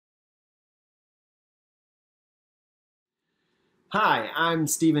Hi, I'm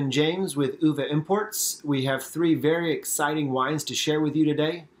Stephen James with Uva Imports. We have three very exciting wines to share with you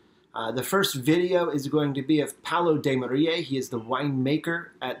today. The first video is going to be of Paolo Demarie. He is the winemaker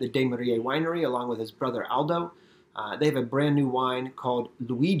at the Demarie Winery along with his brother Aldo. They have a brand new wine called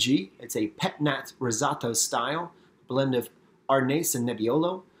Luigi. It's a Pet-Nat Rosato style, blend of Arnese and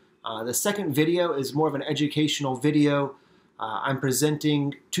Nebbiolo. The second video is more of an educational video. I'm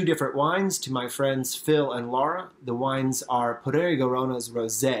presenting two different wines to my friends Phil and Laura. The wines are Poderi Garona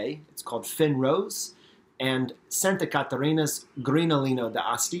Rosé, it's called Fenrose, and Santa Caterina's Grignolino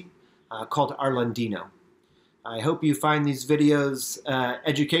d'Asti, called Arlandino. I hope you find these videos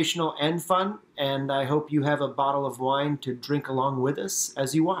educational and fun, and I hope you have a bottle of wine to drink along with us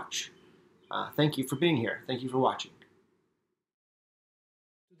as you watch. Thank you for being here. Thank you for watching.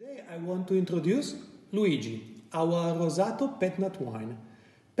 Today I want to introduce Luigi, our Rosato Pet-Nat wine.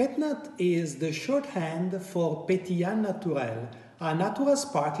 Pet-Nat is the shorthand for Pétillant Naturel, a natural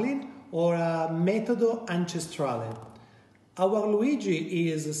sparkling or a metodo ancestrale. Our Luigi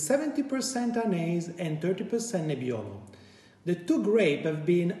is 70% Arnese and 30% Nebbiolo. The two grapes have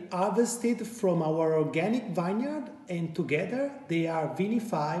been harvested from our organic vineyard and together they are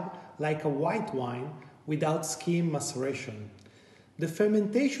vinified like a white wine without skim maceration. The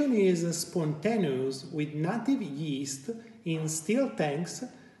fermentation is spontaneous with native yeast in steel tanks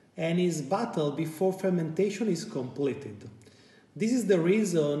and is bottled before fermentation is completed. This is the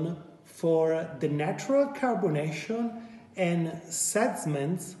reason for the natural carbonation and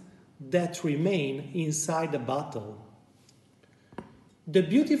sediments that remain inside the bottle. The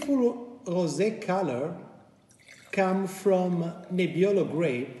beautiful rosé color comes from Nebbiolo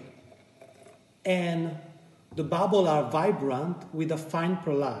grape and the bubbles are vibrant with a fine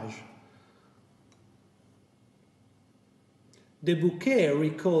perlage. The bouquet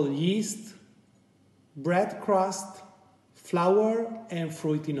recalls yeast, bread crust, flour, and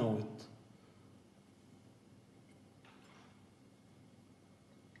fruity note.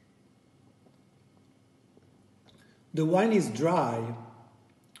 The wine is dry,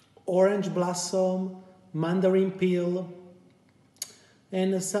 orange blossom, mandarin peel,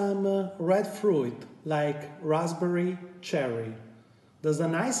 and some red fruit like raspberry, cherry. There's a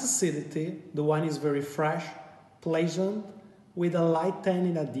nice acidity, the wine is very fresh, pleasant, with a light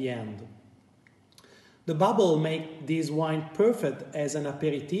tannin at the end. The bubble make this wine perfect as an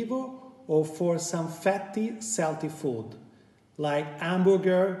aperitivo or for some fatty, salty food, like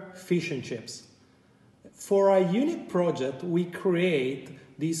hamburger, fish and chips. For our unique project, we create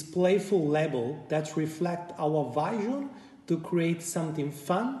this playful label that reflects our vision to create something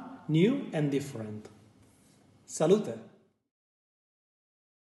fun, new and different. Salute!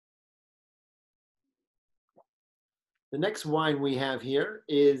 The next wine we have here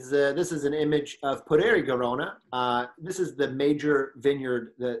is, this is an image of Poderi Garona. This is the major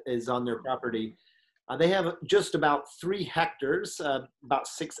vineyard that is on their property. They have just about 3 hectares, about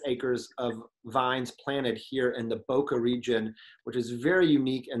 6 acres of vines planted here in the Boca region, which is very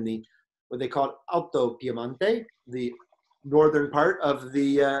unique in the, what they call Alto Piemonte, the northern part of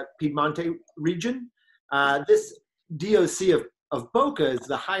the Piedmonte region. This DOC of Boca is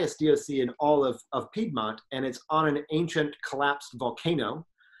the highest DOC in all of Piedmont, and it's on an ancient collapsed volcano,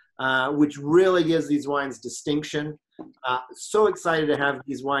 which really gives these wines distinction. So excited to have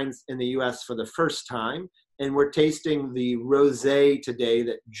these wines in the US for the first time, and we're tasting the rosé today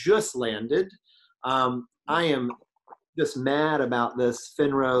that just landed. I am just mad about this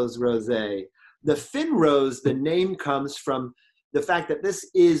Fenrose Rosé. The Fenrose, the name comes from the fact that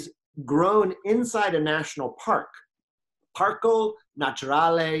this is grown inside a national park. Parco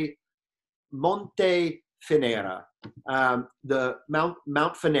Naturale Monte Fenera. The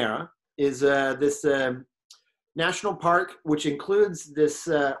Mount Fenera is this national park which includes this,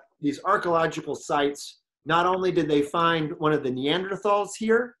 these archaeological sites. Not only did they find one of the Neanderthals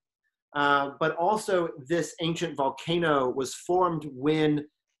here, but also this ancient volcano was formed when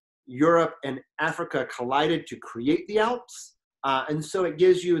Europe and Africa collided to create the Alps. And so it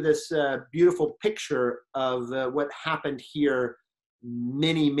gives you this beautiful picture of what happened here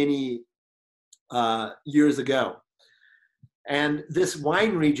many years ago. And this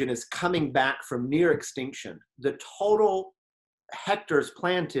wine region is coming back from near extinction. The total hectares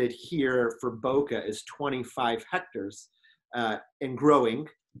planted here for Boca is 25 hectares and growing,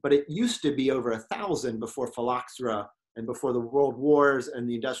 but it used to be over 1,000 before phylloxera and before the world wars and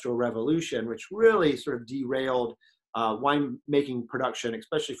the Industrial Revolution, which really sort of derailed winemaking production,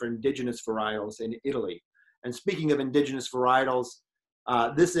 especially for indigenous varietals in Italy. And speaking of indigenous varietals,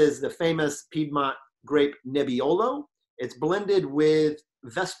 this is the famous Piedmont grape Nebbiolo. It's blended with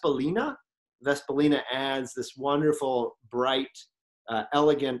Vespolina, Vespolina adds this wonderful, bright,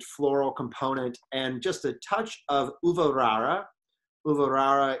 elegant floral component and just a touch of uva rara. Uva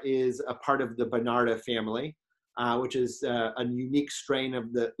rara is a part of the Bernarda family, which is a unique strain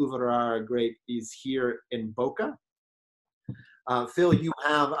of the uva rara grape is here in Boca. Phil, you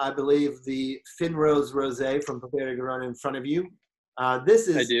have, I believe, the Fenrose Rosé from Poderi Garona in front of you. This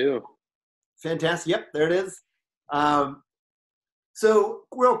is I do. fantastic. Yep, there it is. So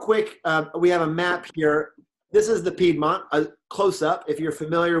real quick, we have a map here. This is the Piedmont, a close-up. If you're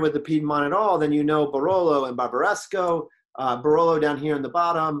familiar with the Piedmont at all, then you know Barolo and Barbaresco. Barolo down here in the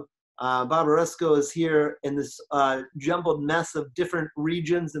bottom. Barbaresco is here in this jumbled mess of different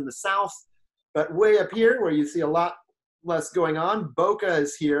regions in the south. But way up here, where you see a lot less going on, Boca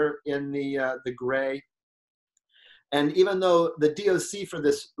is here in the gray. And even though the DOC for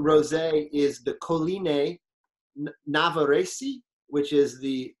this rosé is the Colline Navarrese, which is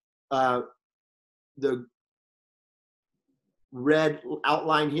the red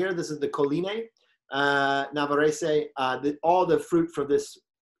outline here. This is the Colline Navarrese. All the fruit for this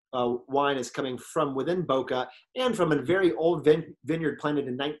wine is coming from within Boca and from a very old vineyard planted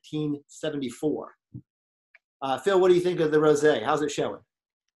in 1974. Phil, what do you think of the rosé? How's it showing?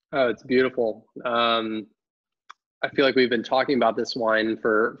 Oh, it's beautiful. I feel like we've been talking about this wine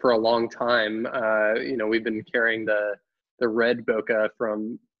for a long time. You know, we've been carrying the red Boca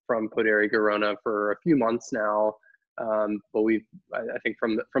from Poderi Garona for a few months now. But I think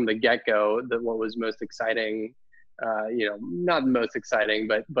from the get-go, that what was most exciting, you know, not most exciting,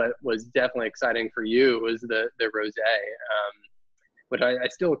 but was definitely exciting for you was the rosé. But I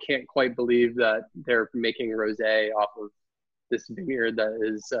still can't quite believe that they're making rosé off of this vineyard that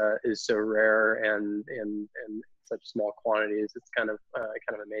is so rare and in such small quantities. It's kind of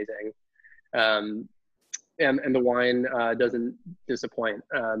amazing. And the wine doesn't disappoint.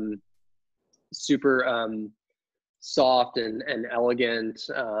 Super soft and elegant.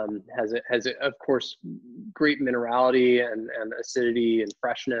 Has of course great minerality and acidity and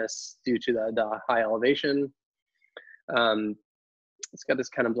freshness due to the high elevation. It's got this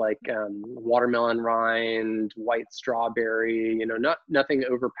kind of like watermelon rind, white strawberry. You know, nothing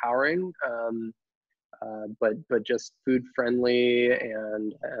overpowering, but just food friendly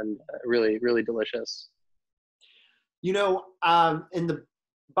and really really delicious. You know, in the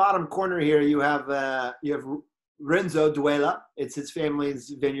bottom corner here, you have Renzo Duela. It's his family's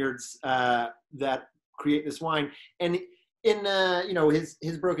vineyards that create this wine. And in you know,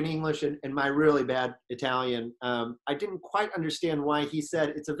 his broken English and my really bad Italian, I didn't quite understand why he said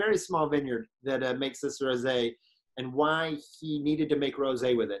it's a very small vineyard that makes this rosé, and why he needed to make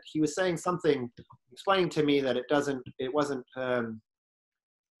rosé with it. He was saying something, explaining to me that it wasn't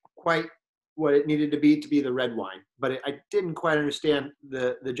quite what it needed to be the red wine, but I didn't quite understand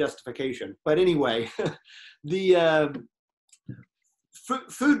the justification. But anyway, the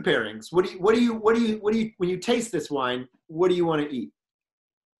food pairings. What do you when you taste this wine? What do you want to eat?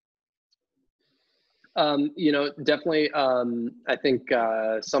 You know, definitely. I think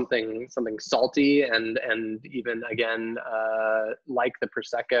something salty and even again like the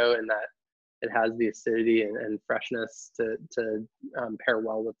prosecco, in that it has the acidity and freshness to pair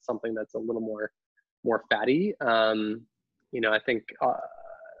well with something that's a little more fatty. You know, I think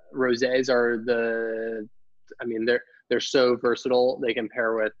rosés are I mean, they're so versatile. They can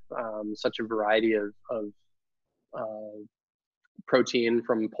pair with such a variety of protein,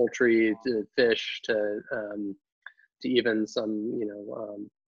 from poultry to fish to even some, you know,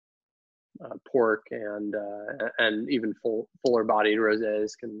 pork and even fuller bodied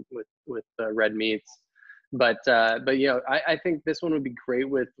rosés can with red meats. But you know, I think this one would be great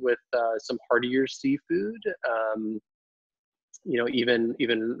with some heartier seafood. You know, even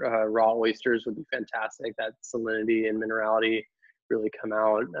raw oysters would be fantastic. That salinity and minerality really come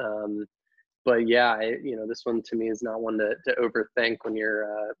out. But yeah, you know, this one to me is not one to overthink when you're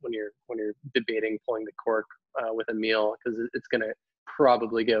debating pulling the cork with a meal, because it's gonna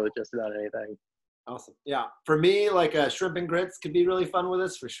probably go with just about anything. Awesome. Yeah, for me, like shrimp and grits could be really fun with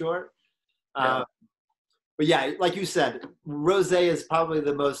this for sure. Yeah. But yeah, like you said, rosé is probably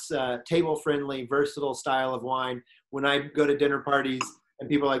the most table-friendly, versatile style of wine. When I go to dinner parties and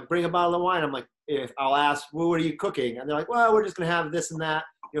people are like, bring a bottle of wine, I'm like, if I'll ask, well, what are you cooking? And they're like, well, we're just going to have this and that.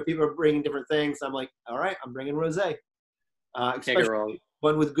 You know, people are bringing different things. I'm like, all right, I'm bringing rosé. Especially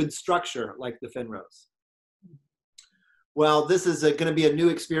one with good structure like the Fenrose. Well, this is going to be a new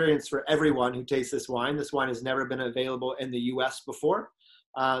experience for everyone who tastes this wine. This wine has never been available in the U.S. before.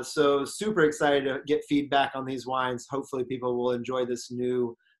 So super excited to get feedback on these wines. Hopefully people will enjoy this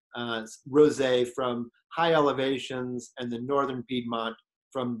new rosé from high elevations and the northern Piedmont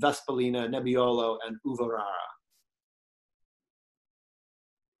from Vespolina, Nebbiolo, and Uvarara.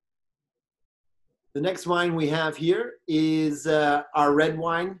 The next wine we have here is our red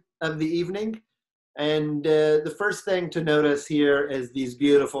wine of the evening. And the first thing to notice here is these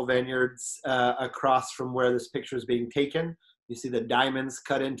beautiful vineyards across from where this picture is being taken. You see the diamonds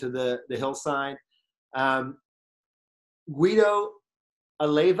cut into the hillside. Guido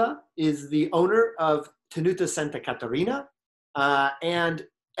Aleva is the owner of Tenuta Santa Caterina. And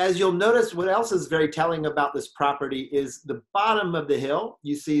as you'll notice, what else is very telling about this property is the bottom of the hill.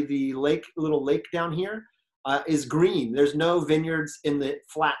 You see the lake, little lake down here, is green. There's no vineyards in the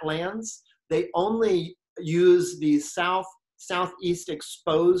flatlands. They only use the southeast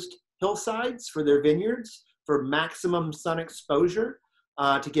exposed hillsides for their vineyards for maximum sun exposure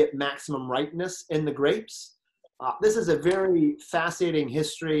to get maximum ripeness in the grapes. This is a very fascinating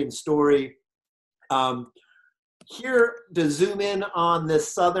history and story. Here, to zoom in on the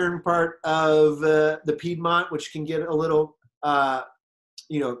southern part of the Piedmont, which can get a little,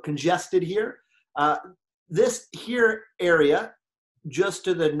 congested here. This here area, just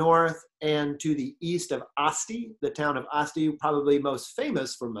to the north and to the east of Asti, the town of Asti, probably most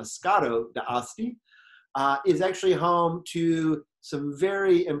famous for Moscato de Asti, is actually home to some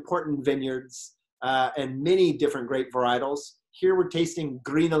very important vineyards and many different grape varietals. Here we're tasting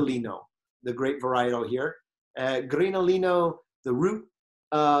Grignolino, the grape varietal here. Grignolino, the root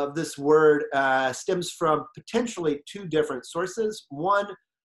of this word stems from potentially two different sources. One,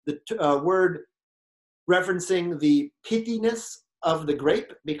 the word referencing the pittiness of the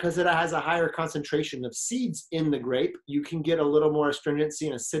grape, because it has a higher concentration of seeds in the grape. You can get a little more astringency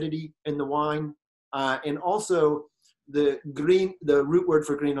and acidity in the wine. And also the root word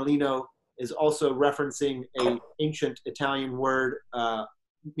for Grignolino is also referencing an ancient Italian word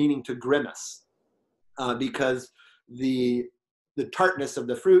meaning to grimace, because the tartness of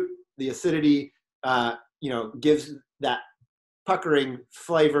the fruit, the acidity, gives that puckering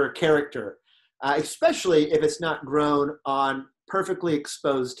flavor character, especially if it's not grown on perfectly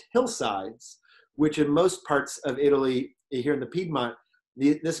exposed hillsides, which in most parts of Italy, here in the Piedmont,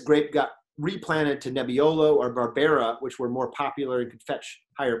 this grape got replanted to Nebbiolo or Barbera, which were more popular and could fetch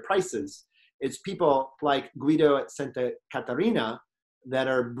higher prices. It's people like Guido at Santa Caterina that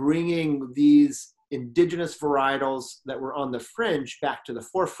are bringing these indigenous varietals that were on the fringe back to the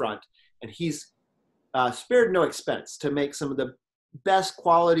forefront. And he's spared no expense to make some of the best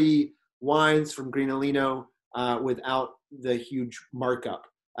quality wines from Grignolino without the huge markup.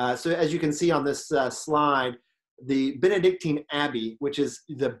 So as you can see on this slide, the Benedictine Abbey, which is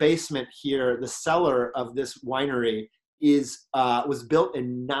the basement here, the cellar of this winery, was built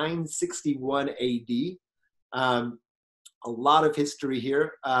in 961 AD. A lot of history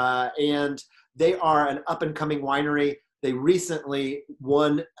here, and they are an up-and-coming winery. They recently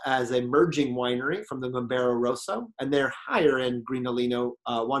won as a merging winery from the Gambero Rosso, and their higher-end Grignolino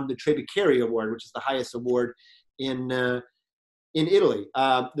won the Trebicari Award, which is the highest award in Italy.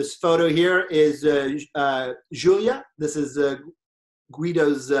 This photo here is Giulia. This is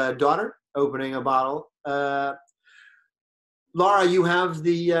Guido's daughter opening a bottle. Laura, you have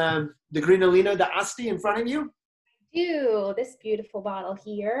the Grignolino d'Asti in front of you? I do. This beautiful bottle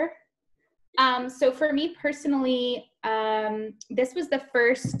here. So for me personally, this was the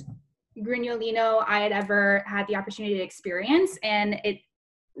first Grignolino I had ever had the opportunity to experience, and it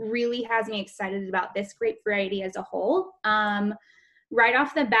really has me excited about this grape variety as a whole. Right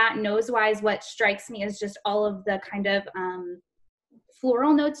off the bat, nose-wise, what strikes me is just all of the kind of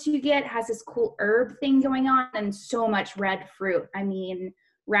floral notes you get. Has this cool herb thing going on, and so much red fruit. I mean,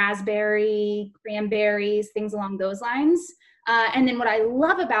 raspberry, cranberries, things along those lines. And then what I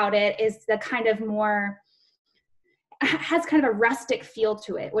love about it is the kind of has kind of a rustic feel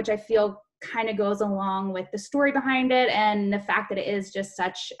to it, which I feel kind of goes along with the story behind it and the fact that it is just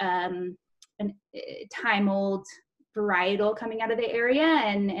such a time-old varietal coming out of the area,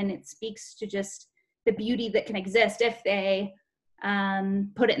 and it speaks to just the beauty that can exist if they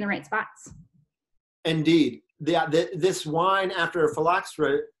put it in the right spots. Indeed. This wine, after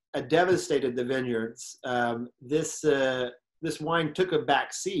phylloxera devastated the vineyards, this wine took a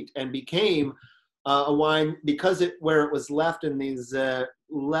back seat and became a wine, because where it was left in these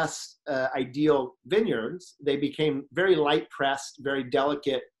less ideal vineyards, they became very light pressed, very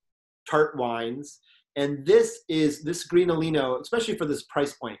delicate tart wines. And this Grignolino, especially for this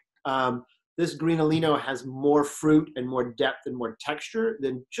price point, this Grignolino has more fruit and more depth and more texture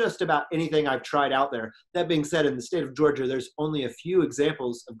than just about anything I've tried out there. That being said, in the state of Georgia, there's only a few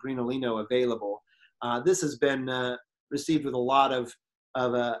examples of Grignolino available. This has been received with a lot of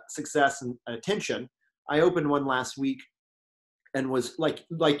success and attention. I opened one last week and was like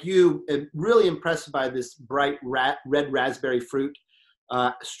you, really impressed by this bright red raspberry fruit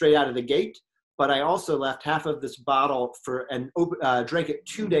straight out of the gate. But I also left half of this bottle and drank it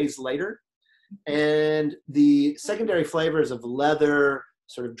 2 days later. And the secondary flavors of leather,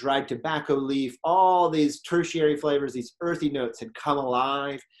 sort of dried tobacco leaf, all these tertiary flavors, these earthy notes had come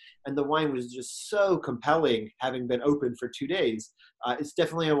alive. And the wine was just so compelling, having been open for 2 days. It's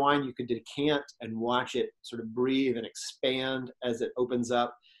definitely a wine you could decant and watch it sort of breathe and expand as it opens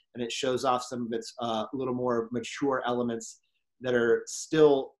up. And it shows off some of its little more mature elements that are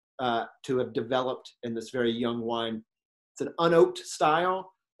still to have developed in this very young wine. It's an unoaked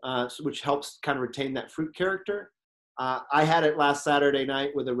style, which helps kind of retain that fruit character. I had it last Saturday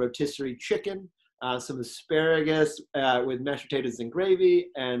night with a rotisserie chicken, some asparagus with mashed potatoes and gravy,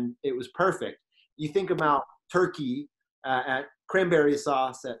 and it was perfect. You think about turkey at cranberry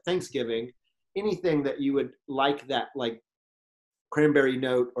sauce at Thanksgiving, anything that you would like that like cranberry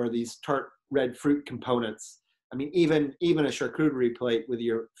note or these tart red fruit components. I mean, even a charcuterie plate with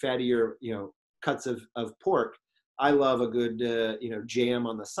your fattier, cuts of pork. I love a good, jam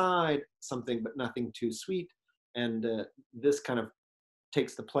on the side, something, but nothing too sweet. And this kind of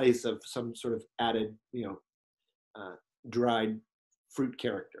takes the place of some sort of added, dried fruit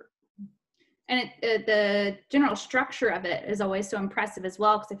character. And the general structure of it is always so impressive as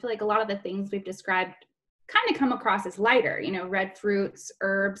well, because I feel like a lot of the things we've described kind of come across as lighter, red fruits,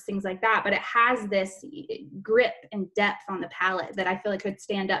 herbs, things like that. But it has this grip and depth on the palate that I feel like could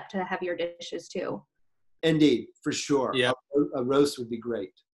stand up to heavier dishes too. Indeed, for sure. Yeah, a roast would be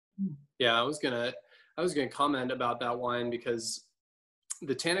great. Yeah, I was gonna comment about that wine because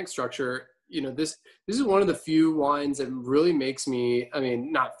the tannic structure, this is one of the few wines that really makes me, I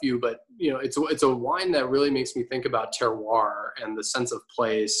mean, not few, but it's a wine that really makes me think about terroir and the sense of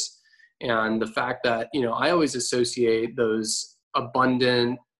place. And the fact that, I always associate those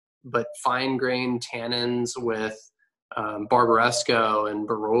abundant but fine-grained tannins with Barbaresco and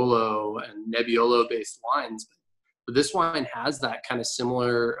Barolo and Nebbiolo-based wines. But this wine has that kind of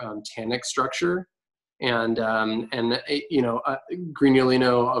similar tannic structure. And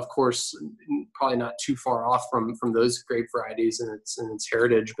Grignolino, of course, probably not too far off from those grape varieties and its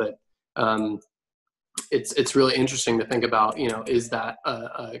heritage, but it's really interesting to think about, is that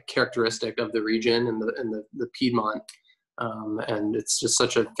a characteristic of the region and the Piedmont, and it's just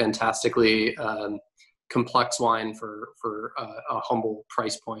such a fantastically complex wine for a humble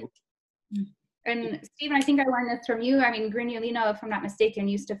price point. And Stephen, I think I learned this from you. I mean, Grignolino, if I'm not mistaken,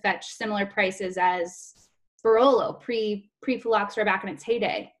 used to fetch similar prices as Barolo pre-phylloxera back in its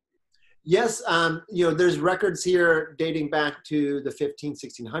heyday. Yes, there's records here dating back to the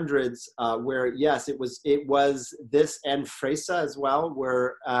 1600s, where yes, it was this and Fresa as well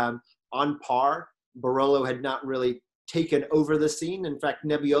were on par. Barolo had not really taken over the scene. In fact,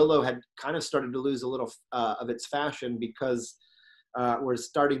 Nebbiolo had kind of started to lose a little of its fashion because we're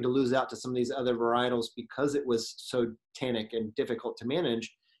starting to lose out to some of these other varietals because it was so tannic and difficult to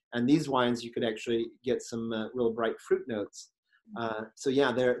manage. And these wines, you could actually get some real bright fruit notes. So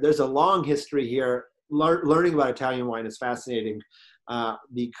yeah, there's a long history here. Learning about Italian wine is fascinating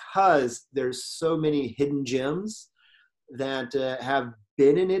because there's so many hidden gems that have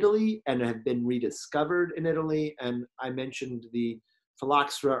been in Italy and have been rediscovered in Italy. And I mentioned the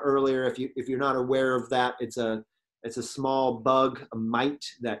phylloxera earlier. If you're not aware of that, it's a small bug, a mite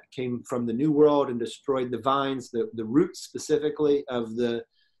that came from the New World and destroyed the vines, the roots specifically of the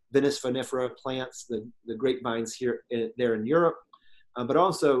Vinus vinifera plants, the grapevines there in Europe. But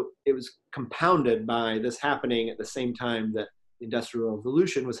also it was compounded by this happening at the same time that the Industrial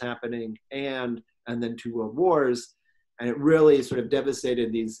Revolution was happening and then 2 world wars. And it really sort of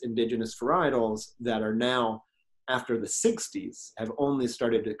devastated these indigenous varietals that are now, after the 60s, have only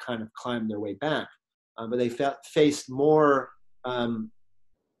started to kind of climb their way back. But they faced more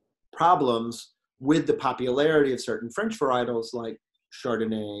problems with the popularity of certain French varietals like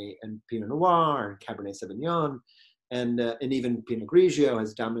Chardonnay and Pinot Noir and Cabernet Sauvignon, and even Pinot Grigio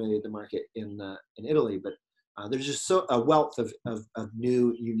has dominated the market in Italy. But there's just a wealth of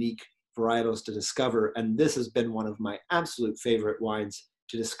new, unique varietals to discover, and this has been one of my absolute favorite wines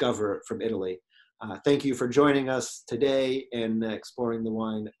to discover from Italy. Thank you for joining us today in exploring the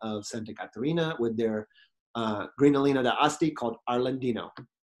wine of Santa Caterina with their Grignolino d'Asti called Arlandino.